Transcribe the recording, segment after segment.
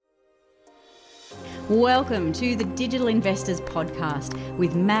Welcome to the Digital Investors Podcast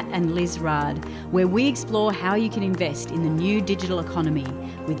with Matt and Liz Rard, where we explore how you can invest in the new digital economy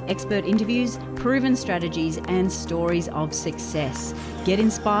with expert interviews, proven strategies, and stories of success. Get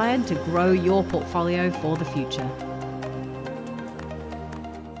inspired to grow your portfolio for the future.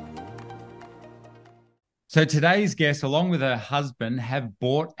 So today's guests, along with her husband, have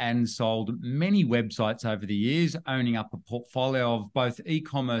bought and sold many websites over the years, owning up a portfolio of both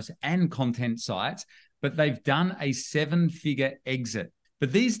e-commerce and content sites, but they've done a seven-figure exit.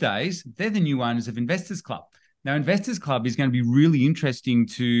 But these days, they're the new owners of Investors Club. Now, Investors Club is going to be really interesting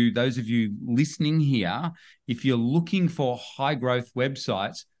to those of you listening here if you're looking for high-growth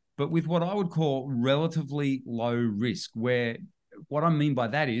websites, but with what I would call relatively low risk, where what I mean by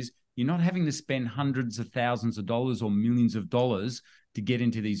that is you're not having to spend hundreds of thousands of dollars or millions of dollars to get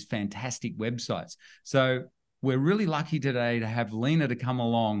into these fantastic websites. So we're really lucky today to have Lena to come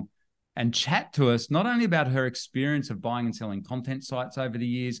along and chat to us, not only about her experience of buying and selling content sites over the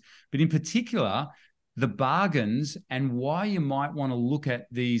years, but in particular, the bargains and why you might want to look at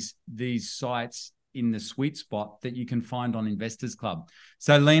these sites in the sweet spot that you can find on Investors Club.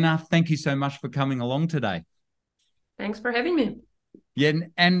 So Lena, thank you so much for coming along today. Thanks for having me. Yeah,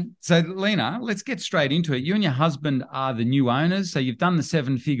 and so Lena, let's get straight into it. You and your husband are the new owners, so you've done the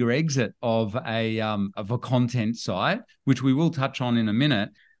seven-figure exit of a content site, which we will touch on in a minute.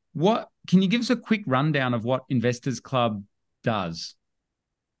 What can you give us a quick rundown of what Investors Club does?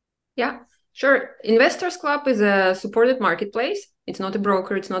 Yeah, sure. Investors Club is a supported marketplace. It's not a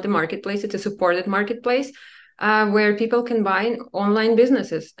broker, it's not a marketplace, it's a supported marketplace where people can buy online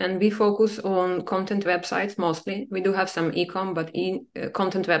businesses. And we focus on content websites mostly. We do have some e-com, but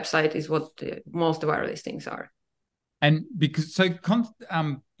content website is what most of our listings are. And because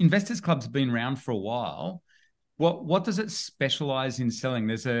Investors Club's been around for a while. What does it specialize in selling?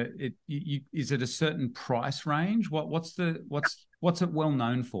 Is it a certain price range? What's it well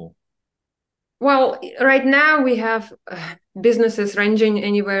known for? Well, right now we have businesses ranging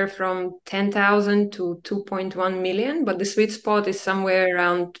anywhere from 10,000 to 2.1 million, but the sweet spot is somewhere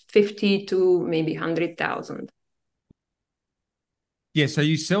around 50 to maybe 100,000. Yeah, so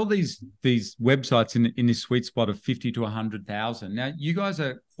you sell these websites in this sweet spot of 50 to 100,000. Now, you guys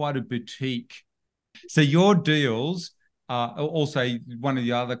are quite a boutique. So your deals are also one of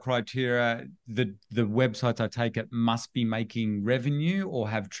the other criteria. The websites, I take it, must be making revenue or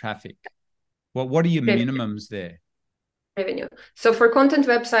have traffic. Well, what are your minimums there? Revenue. So for content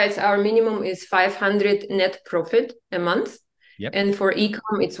websites, our minimum is 500 net profit a month. Yep. And for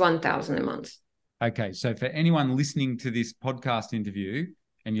e-com, it's 1,000 a month. Okay. So for anyone listening to this podcast interview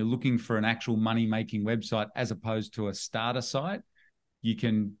and you're looking for an actual money-making website as opposed to a starter site, you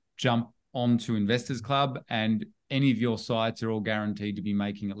can jump onto Investors Club and any of your sites are all guaranteed to be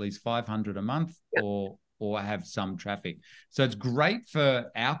making at least 500 a month. Yep. or have some traffic. So it's great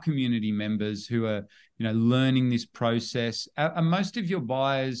for our community members who are, learning this process. Are most of your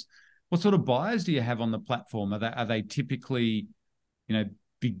buyers, what sort of buyers do you have on the platform? Are they typically,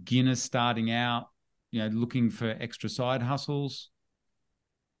 beginners starting out, looking for extra side hustles?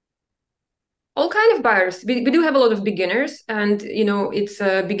 All kind of buyers. We do have a lot of beginners, and it's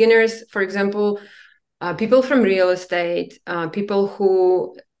beginners, for example, people from real estate, people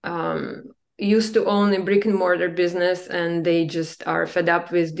who used to own a brick and mortar business and they just are fed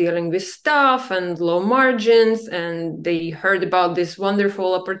up with dealing with staff and low margins, and they heard about this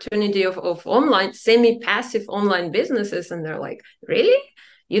wonderful opportunity of online semi-passive online businesses, and they're like, really?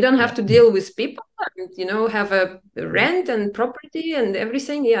 You don't have to deal with people and have a rent and property and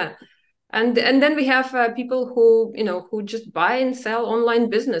everything. Yeah. And then we have people who just buy and sell online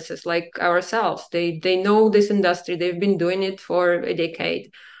businesses like ourselves. They know this industry, they've been doing it for a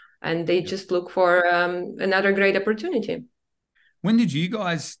decade. And they just look for another great opportunity. When did you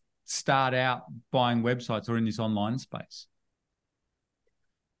guys start out buying websites or in this online space?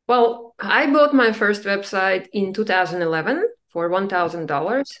 Well, I bought my first website in 2011 for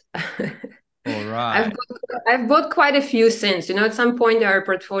 $1,000. All right. I've bought quite a few since. At some point our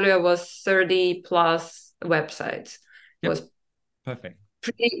portfolio was 30 plus websites. Yep. It was perfect.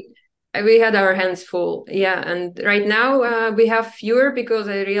 We had our hands full. Yeah. And right now we have fewer because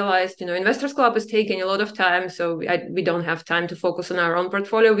I realized, Investors Club is taking a lot of time. So we don't have time to focus on our own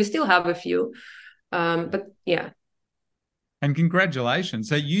portfolio. We still have a few. But yeah. And congratulations.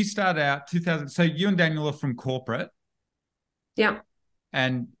 So you started out 2000. So you and Daniel are from corporate. Yeah.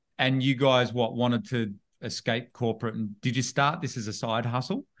 And you guys, wanted to escape corporate? And did you start this as a side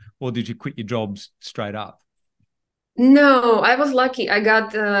hustle or did you quit your jobs straight up? No, I was lucky. I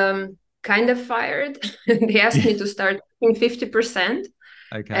got kind of fired. They asked me to start 50%.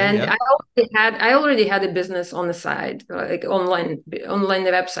 Okay. And Yep. I already had a business on the side, like online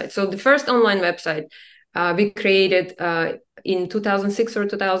website. So the first online website we created in 2006 or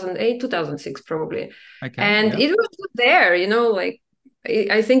 2008, 2006 probably. Okay. And Yep. it was there, like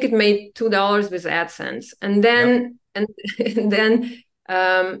I think it made $2 with AdSense. And Yep. then and then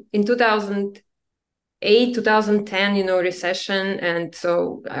in 2008, 2010, recession, and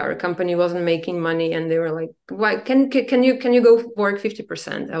so our company wasn't making money, and they were like, why can you go work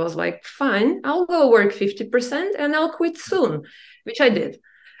 50%? I was like, fine, I'll go work 50% and I'll quit soon, which I did.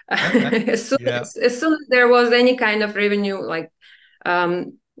 Okay. as soon Yeah. as soon as there was any kind of revenue, like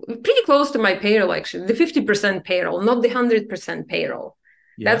pretty close to my payroll, actually, the 50% payroll, not the 100% payroll.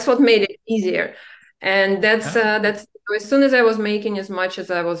 Yeah. That's what made it easier. And that's Okay. as soon as I was making as much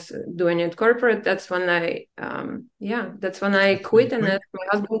as I was doing it corporate, that's when I That's when you quit and quit. asked my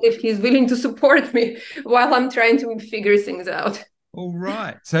husband if he's willing to support me while I'm trying to figure things out. All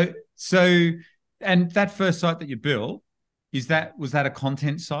right. So, and that first site that you built, was that a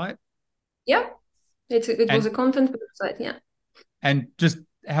content site? Yeah, it was a And content website. Yeah, just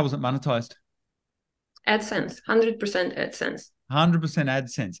how was it monetized? AdSense, 100% AdSense. 100%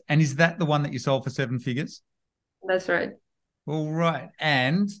 AdSense. And is that the one that you sold for 7 figures? That's right. All right.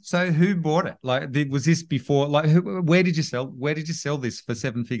 And so who bought it? Like, was this before? Like, where did you sell? Where did you sell this for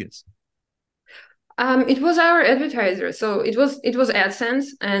 7 figures? It was our advertiser, so it was AdSense,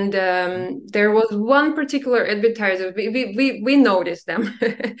 and there was one particular advertiser. We noticed them.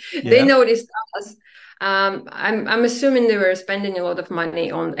 They Yeah. noticed us. I'm assuming they were spending a lot of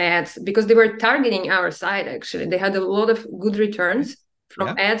money on ads because they were targeting our site. Actually, they had a lot of good returns from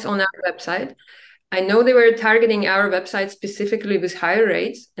Yeah. ads on our website. I know they were targeting our website specifically with higher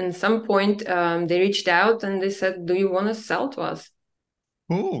rates. And some point, they reached out and they said, "Do you want to sell to us?"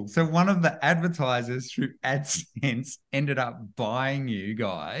 Cool. So one of the advertisers through AdSense ended up buying you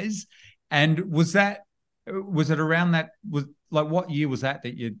guys. And was it around that, was like, what year was that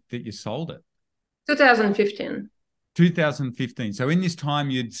you sold it? 2015. 2015. So in this time,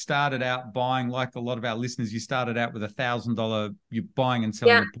 you'd started out buying, like a lot of our listeners, you started out with $1,000. You're buying and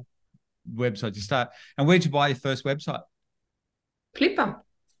selling Yeah, a website. And where'd you buy your first website? Flipper.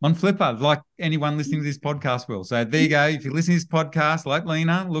 On Flipper, like anyone listening to this podcast will. So there you go. If you're listening to this podcast, like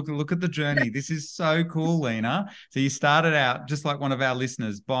Lena, look at the journey. This is so cool, Lena. So you started out just like one of our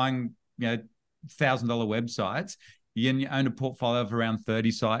listeners, buying $1,000 websites. You own a portfolio of around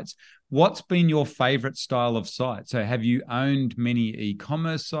 30 sites. What's been your favorite style of site? So have you owned many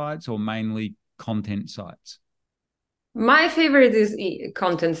e-commerce sites or mainly content sites? My favorite is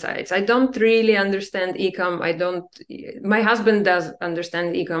content sites. I don't really understand ecom. My husband does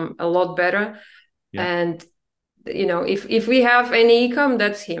understand ecom a lot better. Yeah. And, if we have any ecom,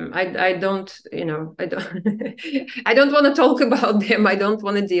 that's him. I don't, I don't, I don't want to talk about them. I don't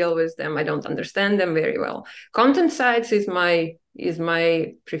want to deal with them. I don't understand them very well. Content sites is my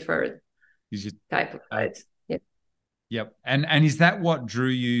preferred type of sites. Yeah. Yep. And is that what drew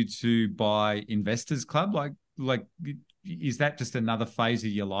you to buy Investors Club? Like, is that just another phase of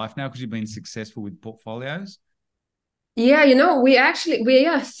your life now because you've been successful with portfolios? Yeah,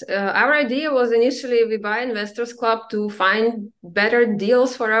 yes, our idea was initially we buy Investors Club to find better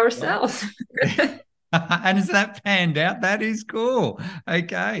deals for ourselves. And has that panned out? That is cool.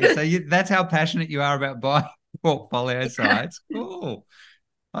 Okay. So that's how passionate you are about buying portfolio sites. Cool.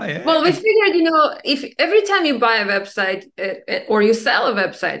 Oh, yeah. Well, we figured, if every time you buy a website or you sell a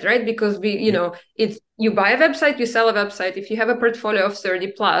website, right? Because it's you buy a website, you sell a website. If you have a portfolio of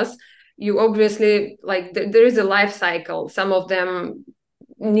 30 plus, you obviously like there is a life cycle. Some of them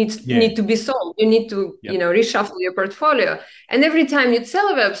need to be sold. You need to, reshuffle your portfolio. And every time you sell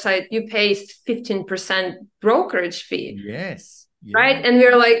a website, you pay 15% brokerage fee. Yes. Yeah. Right. And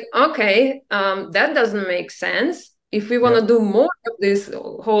we're like, okay, that doesn't make sense. If we want to do more of this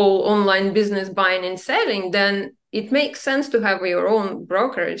whole online business buying and selling, then it makes sense to have your own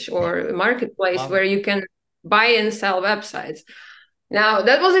brokerage or marketplace where you can buy and sell websites. Now,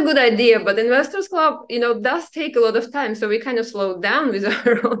 that was a good idea, but Investors Club, does take a lot of time. So we kind of slowed down with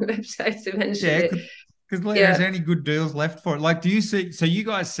our own websites eventually. Yeah, because Lena, is there any good deals left for it? Like, do you see, so you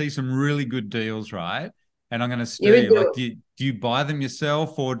guys see some really good deals, right? And I'm going to steer you. Like, do you buy them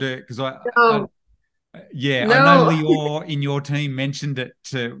yourself or because I know Lior in your team mentioned it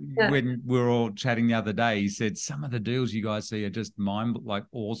when we were all chatting the other day. He said some of the deals you guys see are just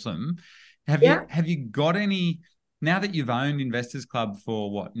awesome. Have you got any, now that you've owned Investors Club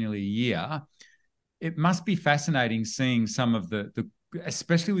for nearly a year, it must be fascinating seeing some of the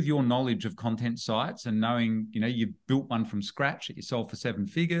especially with your knowledge of content sites and knowing, you've built one from scratch that you sold for 7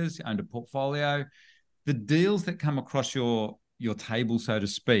 figures, you owned a portfolio, the deals that come across your your table, so to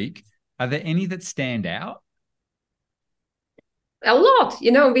speak, are there any that stand out? A lot,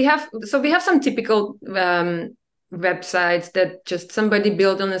 we have some typical websites that just somebody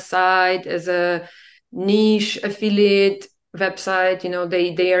built on the side as a niche affiliate website.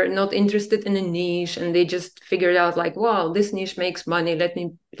 They are not interested in a niche, and they just figured out like, wow, this niche makes money, let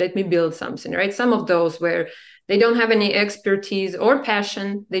me build something, right? Some of those where they don't have any expertise or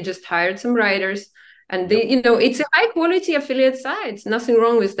passion, they just hired some writers, and they it's a high quality affiliate site, nothing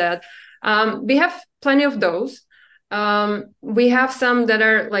wrong with that. We have plenty of those. We have some that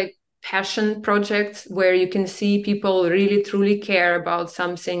are like passion projects where you can see people really truly care about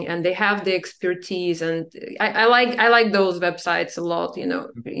something and they have the expertise, and I like those websites a lot.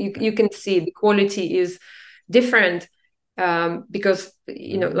 You can see the quality is different, because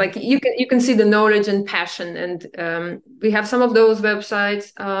like you can see the knowledge and passion, and we have some of those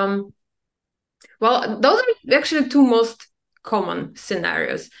websites. Well, those are actually two most common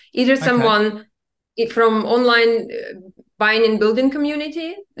scenarios. Either someone from online buying and building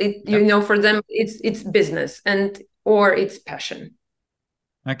community, for them it's business or it's passion.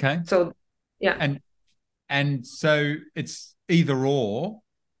 Okay. So yeah. And so it's either or.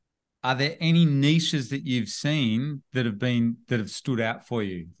 Are there any niches that you've seen that have stood out for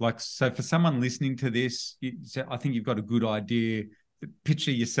you? Like, so for someone listening to this, I think you've got a good idea. Picture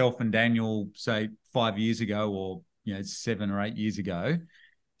yourself and Daniel, say 5 years ago, or 7 or 8 years ago.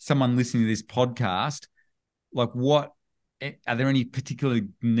 Someone listening to this podcast, like, are there any particular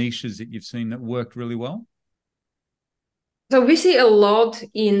niches that you've seen that worked really well? So we see a lot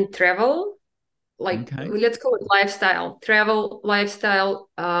in travel, let's call it lifestyle, travel, lifestyle,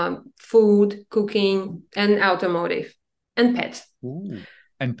 food, cooking, and automotive, and pets. Ooh.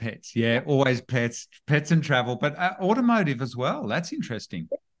 And pets, yeah, always pets and travel, but automotive as well. That's interesting.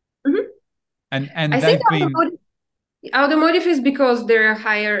 Mm-hmm. And I think automotive is because there are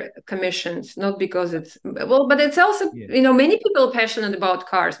higher commissions, not because it's but it's also many people are passionate about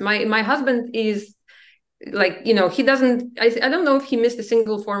cars. My husband is like, he doesn't, I don't know if he missed a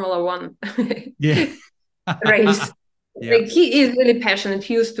single Formula One race. Like, he is really passionate.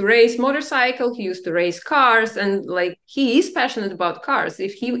 He used to race motorcycle, he used to race cars, and like, he is passionate about cars.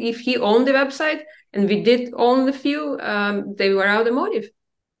 If he owned the website, and we did own a few, they were automotive.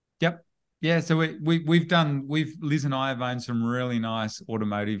 Yep. Yeah, so Liz and I have owned some really nice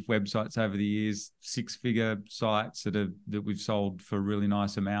automotive websites over the years, 6-figure sites that we've sold for really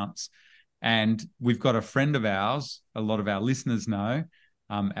nice amounts. And we've got a friend of ours, a lot of our listeners know,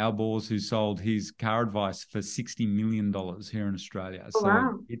 Al Bors, who sold his car advice for $60 million here in Australia. Oh, so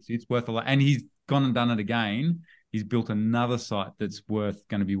wow. It's worth a lot. And he's gone and done it again. He's built another site that's going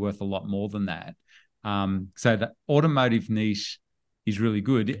to be worth a lot more than that. So the automotive niche is really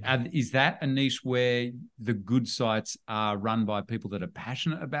good. Is that a niche where the good sites are run by people that are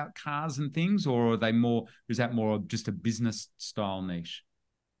passionate about cars and things, or is that more just a business style niche?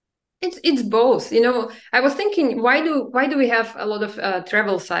 It's both. I was thinking, why do we have a lot of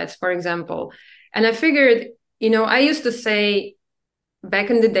travel sites, for example? And I figured, I used to say back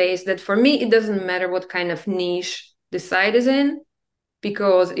in the days that for me, it doesn't matter what kind of niche the site is in,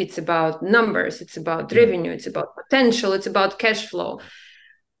 because it's about numbers, it's about revenue, it's about potential, it's about cash flow.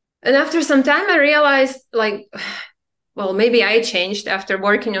 And after some time, I realized, like, well, maybe I changed after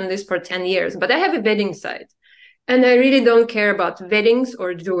working on this for 10 years, but I have a wedding site. And I really don't care about weddings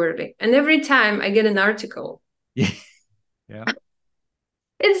or jewelry. And every time I get an article, it's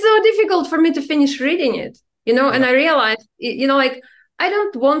so difficult for me to finish reading it, and I realized, like, I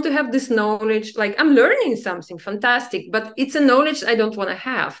don't want to have this knowledge. Like, I'm learning something fantastic, but it's a knowledge I don't want to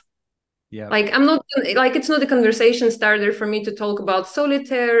have. Yeah. Like, I'm not, like, it's not a conversation starter for me to talk about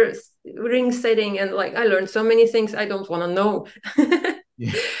solitaire, ring setting, and like, I learned so many things I don't want to know.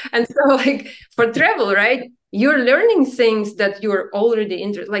 And so, like, for travel, right, you're learning things that you're already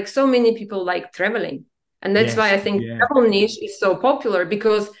interested. Like, so many people like traveling, and that's why I think travel niche is so popular,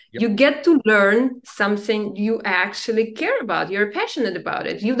 because you get to learn something you actually care about. You're passionate about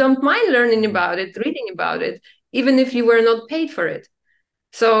it. You don't mind learning about it, reading about it, even if you were not paid for it.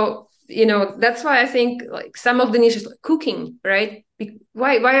 So, that's why I think, like, some of the niches, like cooking, right?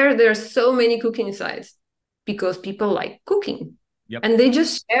 Why are there so many cooking sites? Because people like cooking. And they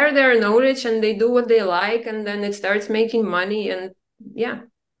just share their knowledge and they do what they like, and then it starts making money. And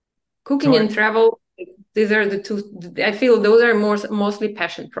cooking and travel, these are the two. I feel those are mostly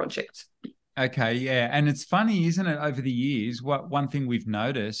passion projects. Okay, yeah. And it's funny, isn't it, over the years, one thing we've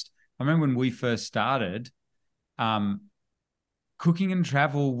noticed, I remember when we first started, cooking and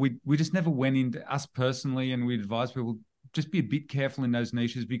travel, we just never went into, us personally, and we advise people, just be a bit careful in those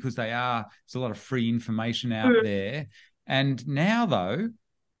niches, because there's a lot of free information out there. And now, though,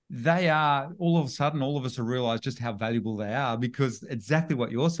 they are all of a sudden, all of us have realized just how valuable they are, because exactly what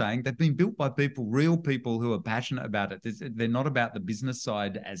you're saying, they've been built by people, real people who are passionate about it. They're not about the business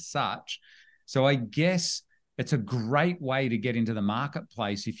side as such. So I guess it's a great way to get into the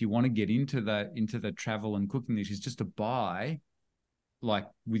marketplace if you want to get into the travel and cooking niche, is just to buy, like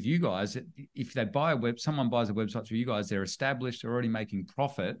with you guys. If they buy someone buys a website through you guys, they're established, they're already making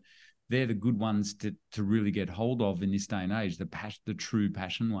profit. They're the good ones to really get hold of in this day and age, the true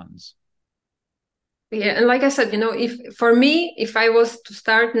passion ones. Yeah, and like I said, if I was to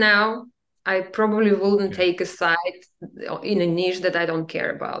start now, I probably wouldn't take a site in a niche that I don't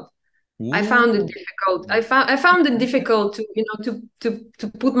care about. Ooh. I found it difficult. I found it difficult to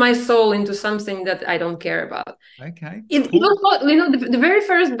put my soul into something that I don't care about. Okay. It was, the very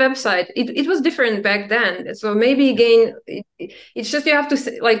first website, it was different back then. So maybe again, it's just, you have to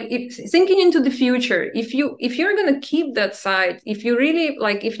thinking into the future. If you're going to keep that site, if you really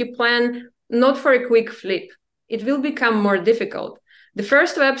if you plan not for a quick flip, it will become more difficult. The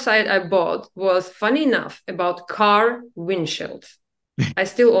first website I bought was, funny enough, about car windshields. I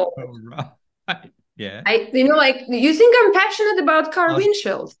still own it. Right. Yeah. You think I'm passionate about car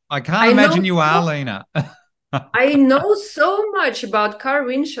windshields? I can't imagine you are, Lena. I know so much about car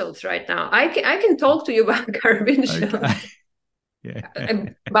windshields right now. I can talk to you about car windshields. Okay.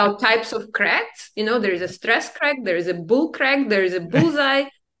 Yeah. About types of cracks. There is a stress crack, there is a bull crack, there is a bullseye.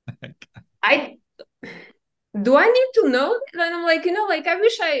 Okay. Do I need to know? And I'm I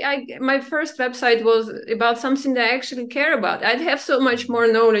wish my first website was about something that I actually care about. I'd have so much more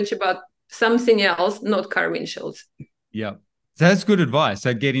knowledge about something else, not car windshields. Yeah. So that's good advice.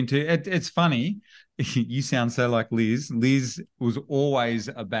 So get into it. It's funny. You sound so like Liz. Liz was always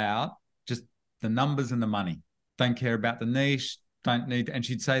about just the numbers and the money. Don't care about the niche. Don't need. And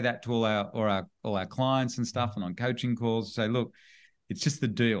she'd say that to all our clients and stuff, and on coaching calls, say, look, it's just the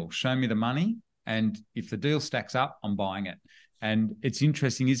deal. Show me the money. And if the deal stacks up, I'm buying it. And it's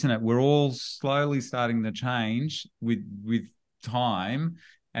interesting, isn't it? We're all slowly starting to change with time.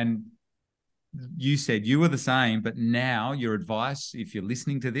 And you said you were the same, but now your advice, if you're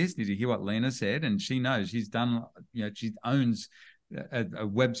listening to this, did you hear what Lena said? And she knows, she's done, she owns a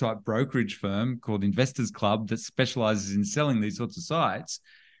website brokerage firm called Investors Club that specializes in selling these sorts of sites.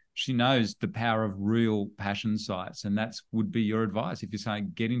 She knows the power of real passion sites. And that would be your advice if you're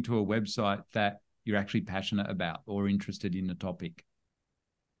saying get into a website that you're actually passionate about or interested in the topic.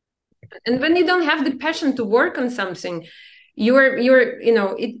 And when you don't have the passion to work on something,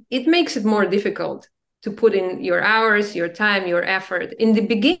 it makes it more difficult to put in your hours, your time, your effort. In the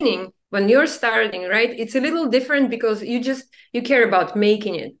beginning, when you're starting, right, it's a little different because you care about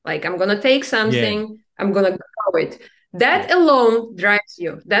making it. Like, I'm going to take something, I'm going to grow it. That alone drives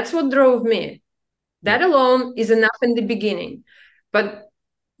you. That's what drove me. That alone is enough in the beginning. But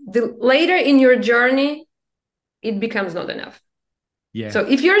later in your journey, it becomes not enough. Yeah. So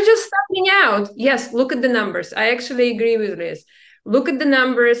if you're just starting out, yes, look at the numbers. I actually agree with Liz. Look at the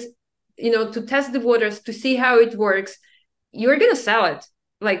numbers, to test the waters, to see how it works. You're going to sell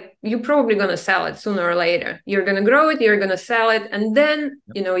it. You're probably going to sell it sooner or later. You're going to grow it, you're going to sell it, and then,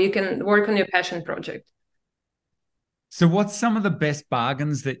 you can work on your passion project. So what's some of the best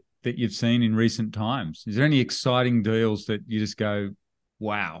bargains that you've seen in recent times? Is there any exciting deals that you just go,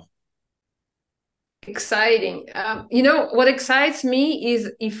 wow? Exciting. What excites me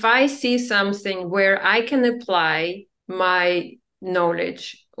is if I see something where I can apply my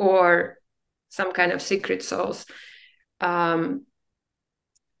knowledge or some kind of secret sauce. And,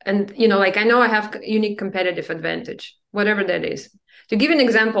 I know I have unique competitive advantage, whatever that is. To give an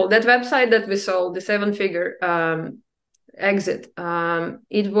example, that website that we sold, the 7-figure exit,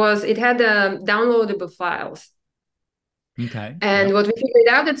 it had downloadable files. Okay. And what we figured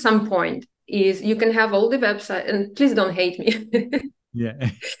out at some point is you can have all the website, and please don't hate me. Yeah.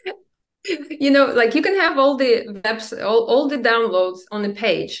 You can have all the all the downloads on the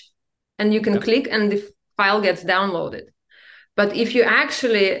page, and you can click and the file gets downloaded. But if you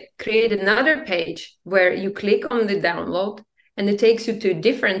actually create another page where you click on the download and it takes you to a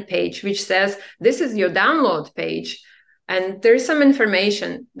different page, which says, this is your download page, and there's some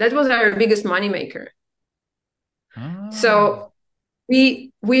information, that was our biggest moneymaker. Oh. So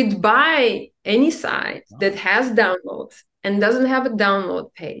we'd buy any site that has downloads and doesn't have a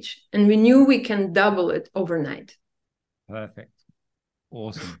download page, and we knew we can double it overnight. Perfect.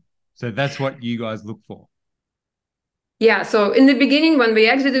 Awesome. So that's what you guys look for. Yeah. So in the beginning, when we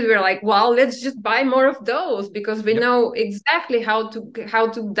exited, we were like, well, let's just buy more of those because we know exactly how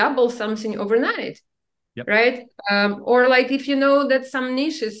to double something overnight. Yep. right? Or like if you know that some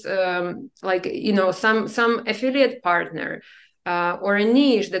niches, like some affiliate partner, or a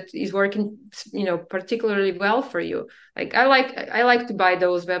niche that is working, particularly well for you. Like I like to buy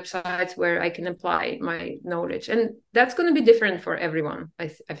those websites where I can apply my knowledge, and that's going to be different for everyone. I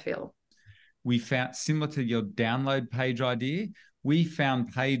feel. We found, similar to your download page idea, we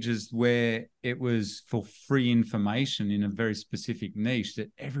found pages where it was for free information in a very specific niche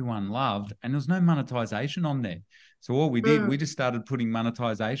that everyone loved, and there was no monetization on there. So all we did, we just started putting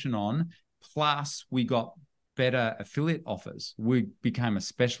monetization on, plus we got better affiliate offers. We became a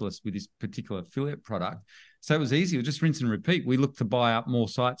specialist with this particular affiliate product. So it was easy. We just rinse and repeat. We looked to buy up more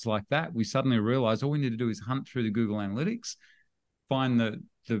sites like that. We suddenly realized all we need to do is hunt through the Google Analytics, find the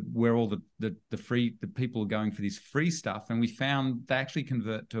where all the people are going for this free stuff, and we found they actually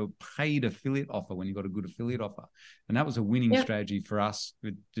convert to a paid affiliate offer when you got a good affiliate offer, and that was a winning strategy for us.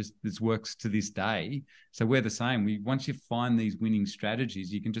 It just, this works to this day. So we're the same. Once you find these winning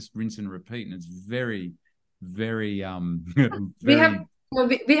strategies, you can just rinse and repeat, and it's very, very we have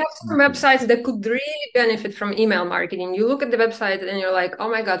some websites that could really benefit from email marketing. You look at the website and you're like,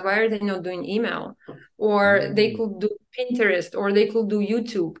 oh my God, why are they not doing email? Or they could do Pinterest, or they could do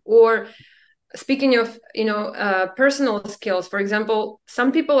YouTube. Or speaking of, personal skills, for example,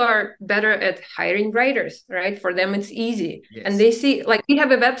 some people are better at hiring writers, right? For them, it's easy. Yes. And they see, like, we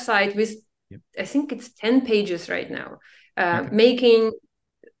have a website with, I think it's 10 pages right now, making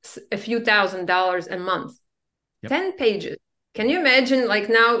a few $1,000s a month. 10 pages. Can you imagine, like,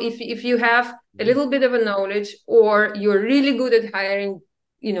 now if you have a little bit of a knowledge, or you're really good at hiring,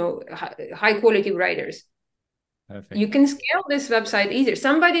 high quality writers, perfect, you can scale this website easier.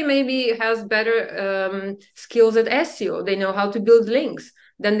 Somebody maybe has better skills at SEO. They know how to build links.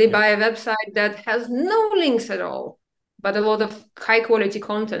 Then they buy a website that has no links at all, but a lot of high quality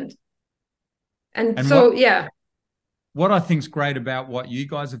content. And so, what I think is great about what you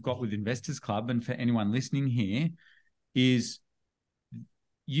guys have got with Investors Club, and for anyone listening here, is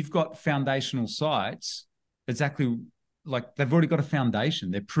you've got foundational sites, exactly like they've already got a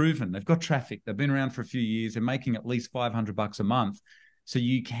foundation. They're proven. They've got traffic. They've been around for a few years. They're making at least $500 a month. So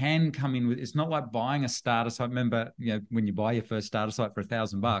you can come in with, it's not like buying a starter site. Remember, when you buy your first starter site for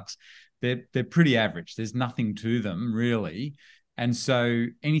 $1,000, they're pretty average. There's nothing to them really. And so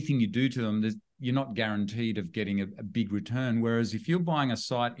anything you do to them, you're not guaranteed of getting a big return. Whereas if you're buying a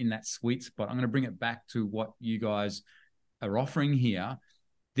site in that sweet spot, I'm going to bring it back to what you guys are offering here.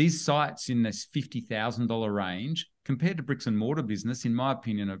 These sites in this $50,000 range, compared to bricks and mortar business, in my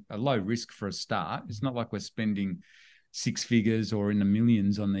opinion, are low risk for a start. It's not like we're spending six figures or in the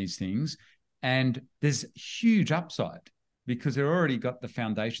millions on these things. And there's huge upside because they've already got the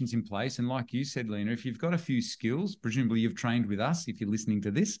foundations in place. And like you said, Lena, if you've got a few skills, presumably you've trained with us if you're listening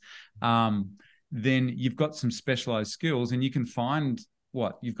to this, then you've got some specialized skills, and you can find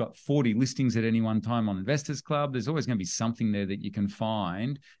you've got 40 listings at any one time on Investors Club. There's always going to be something there that you can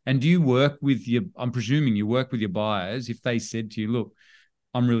find. And do you work with I'm presuming you work with your buyers. If they said to you, look,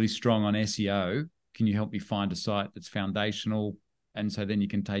 I'm really strong on SEO, can you help me find a site that's foundational? And so then you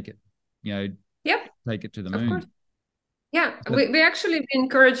can take it, take it to the moon. Course. Yeah, we actually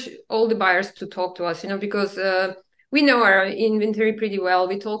encourage all the buyers to talk to us, because we know our inventory pretty well.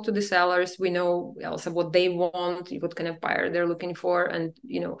 We talk to the sellers. We know also what they want, what kind of buyer they're looking for, and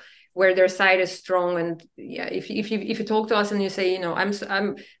where their site is strong. And if you talk to us and you say,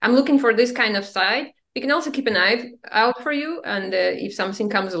 I'm looking for this kind of site, we can also keep an eye out for you. And if something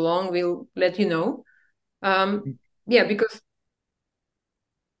comes along, we'll let you know. Because.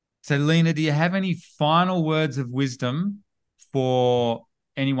 So, Lena, do you have any final words of wisdom for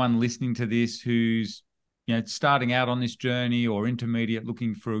anyone listening to this who's starting out on this journey or intermediate,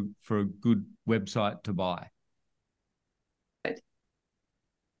 looking for a good website to buy?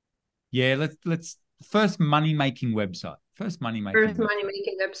 Yeah, let's first money-making website. First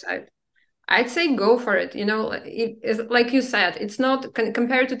money-making website. I'd say go for it. It's like you said, it's not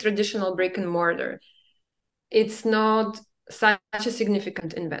compared to traditional brick and mortar. It's not such a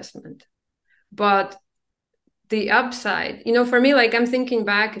significant investment, but the upside, for me, like, I'm thinking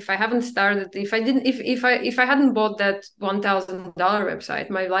back, if I haven't started, if I hadn't bought that $1,000 website,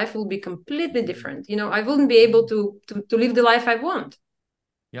 my life will be completely different. I wouldn't be able to live the life I want.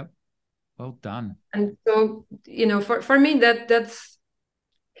 Yep. Well done. And so, for me, that's,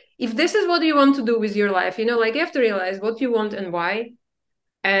 if this is what you want to do with your life, like, you have to realize what you want and why.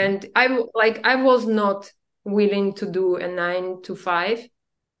 And I was not willing to do a 9 to 5.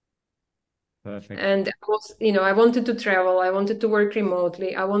 Perfect. And I wanted to travel. I wanted to work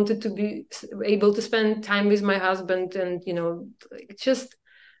remotely. I wanted to be able to spend time with my husband, and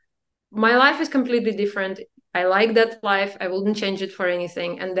my life is completely different. I like that life. I wouldn't change it for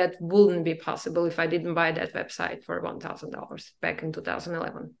anything. And that wouldn't be possible if I didn't buy that website for $1,000 back in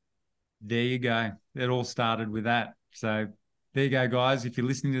 2011. There you go. It all started with that. So there you go, guys. If you're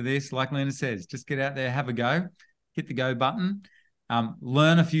listening to this, like Lena says, just get out there, have a go, hit the go button,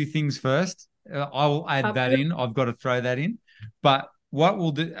 learn a few things first. I will add that in. I've got to throw that in. But what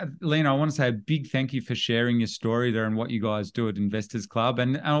we'll do, Lena, I want to say a big thank you for sharing your story there and what you guys do at Investors Club.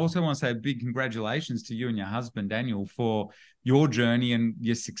 And I also want to say a big congratulations to you and your husband, Daniel, for your journey and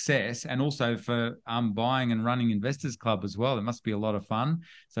your success, and also for buying and running Investors Club as well. It must be a lot of fun.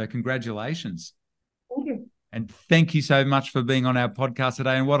 So congratulations. Thank you. And thank you so much for being on our podcast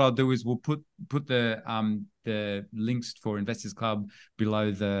today. And what I'll do is we'll put the links for Investors Club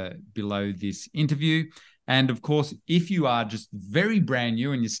below this interview. And of course, if you are just very brand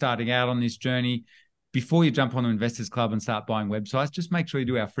new and you're starting out on this journey, before you jump on the Investors Club and start buying websites, just make sure you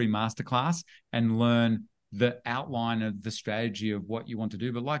do our free masterclass and learn the outline of the strategy of what you want to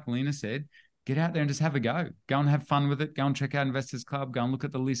do. But like Lena said, get out there and just have a go. Go and have fun with it. Go and check out Investors Club. Go and look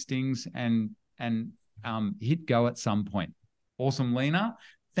at the listings and hit go at some point. Awesome, Lena.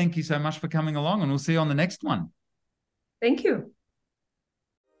 Thank you so much for coming along, and we'll see you on the next one. Thank you.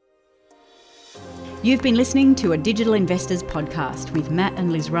 You've been listening to a Digital Investors podcast with Matt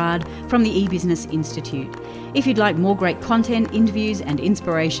and Liz Raad from the eBusiness Institute. If you'd like more great content, interviews, and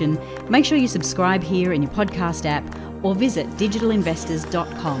inspiration, make sure you subscribe here in your podcast app or visit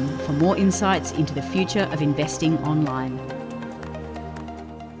digitalinvestors.com for more insights into the future of investing online.